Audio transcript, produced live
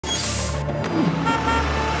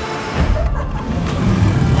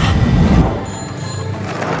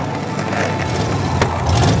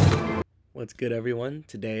What's good, everyone?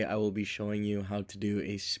 Today I will be showing you how to do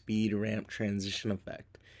a speed ramp transition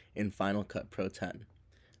effect in Final Cut Pro 10.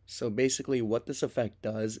 So basically what this effect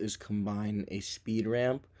does is combine a speed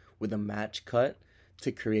ramp with a match cut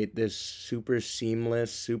to create this super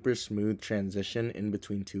seamless, super smooth transition in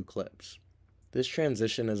between two clips. This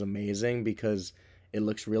transition is amazing because it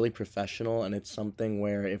looks really professional, and it's something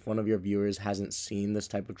where if one of your viewers hasn't seen this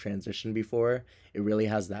type of transition before, it really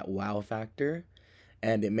has that wow factor.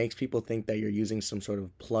 And it makes people think that you're using some sort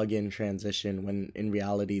of plug-in transition when in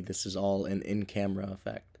reality this is all an in-camera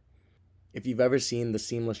effect. If you've ever seen the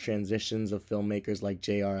seamless transitions of filmmakers like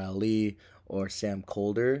Alli or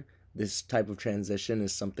Kolder, this type of transition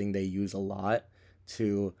is something they use a lot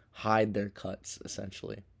to hide their cuts,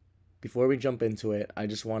 essentially. Before we jump into it, I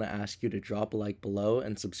just want to ask you to drop a like below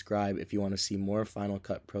and subscribe if you want to see more Final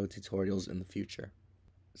Cut Pro tutorials in the future.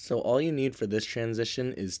 So all you need for this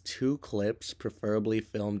transition is 2 clips, preferably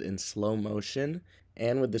filmed in slow motion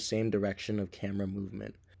and with the same direction of camera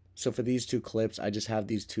movement. So for these 2 clips, I just have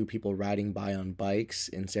these 2 people riding by on bikes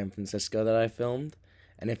in San Francisco that I filmed.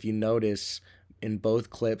 And if you notice, in both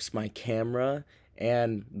clips, my camera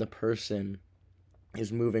and the person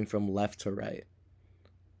is moving from left to right.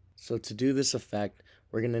 So to do this effect,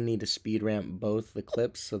 we're going to need to speed ramp both the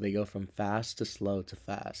clips so they go from fast to slow to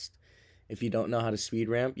fast. If you don't know how to speed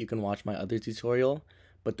ramp, you can watch my other tutorial,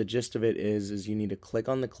 but the gist of it is you need to click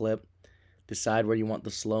on the clip, decide where you want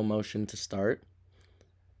the slow motion to start.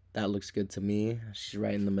 That looks good to me. She's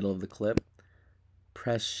right in the middle of the clip.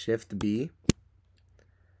 Press Shift B,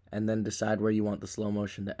 and then decide where you want the slow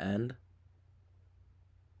motion to end.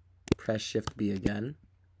 Press Shift B again.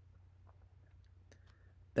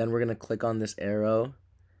 Then we're going to click on this arrow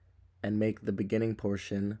and make the beginning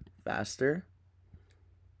portion faster.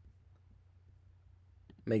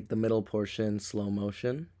 Make the middle portion slow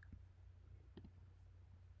motion,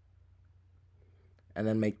 and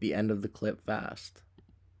then make the end of the clip fast.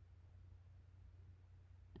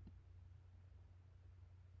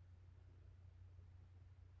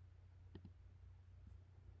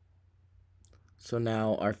 So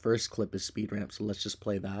now our first clip is speed ramp, so let's just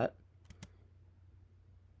play that.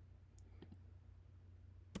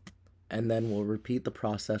 And then we'll repeat the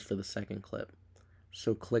process for the second clip.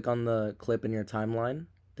 So click on the clip in your timeline,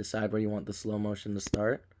 decide where you want the slow motion to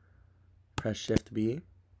start, press Shift B,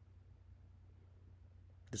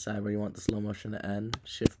 decide where you want the slow motion to end,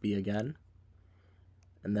 Shift B again,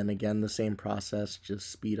 and then again the same process, just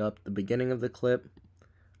speed up the beginning of the clip.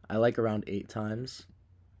 I like around 8 times.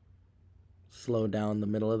 Slow down the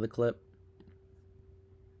middle of the clip.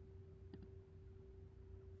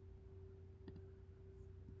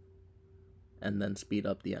 And then speed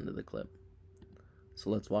up the end of the clip. So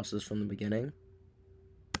let's watch this from the beginning.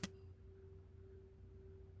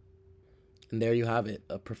 And there you have it,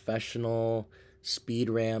 a professional speed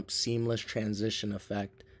ramp seamless transition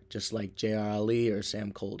effect, just like Alli or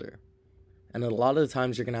Kolder. And a lot of the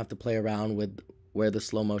times you're going to have to play around with where the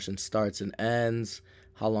slow motion starts and ends,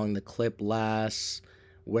 how long the clip lasts,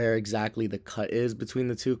 where exactly the cut is between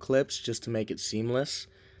the 2 clips, just to make it seamless.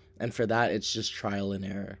 And for that, it's just trial and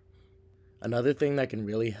error. Another thing that can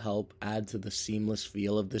really help add to the seamless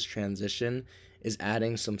feel of this transition is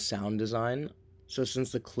adding some sound design. So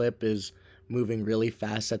since the clip is moving really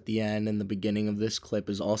fast at the end and the beginning of this clip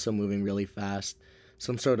is also moving really fast,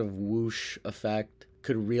 some sort of whoosh effect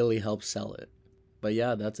could really help sell it. But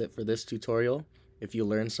yeah, that's it for this tutorial. If you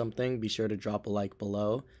learned something, be sure to drop a like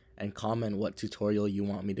below and comment what tutorial you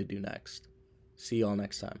want me to do next. See y'all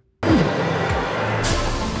next time.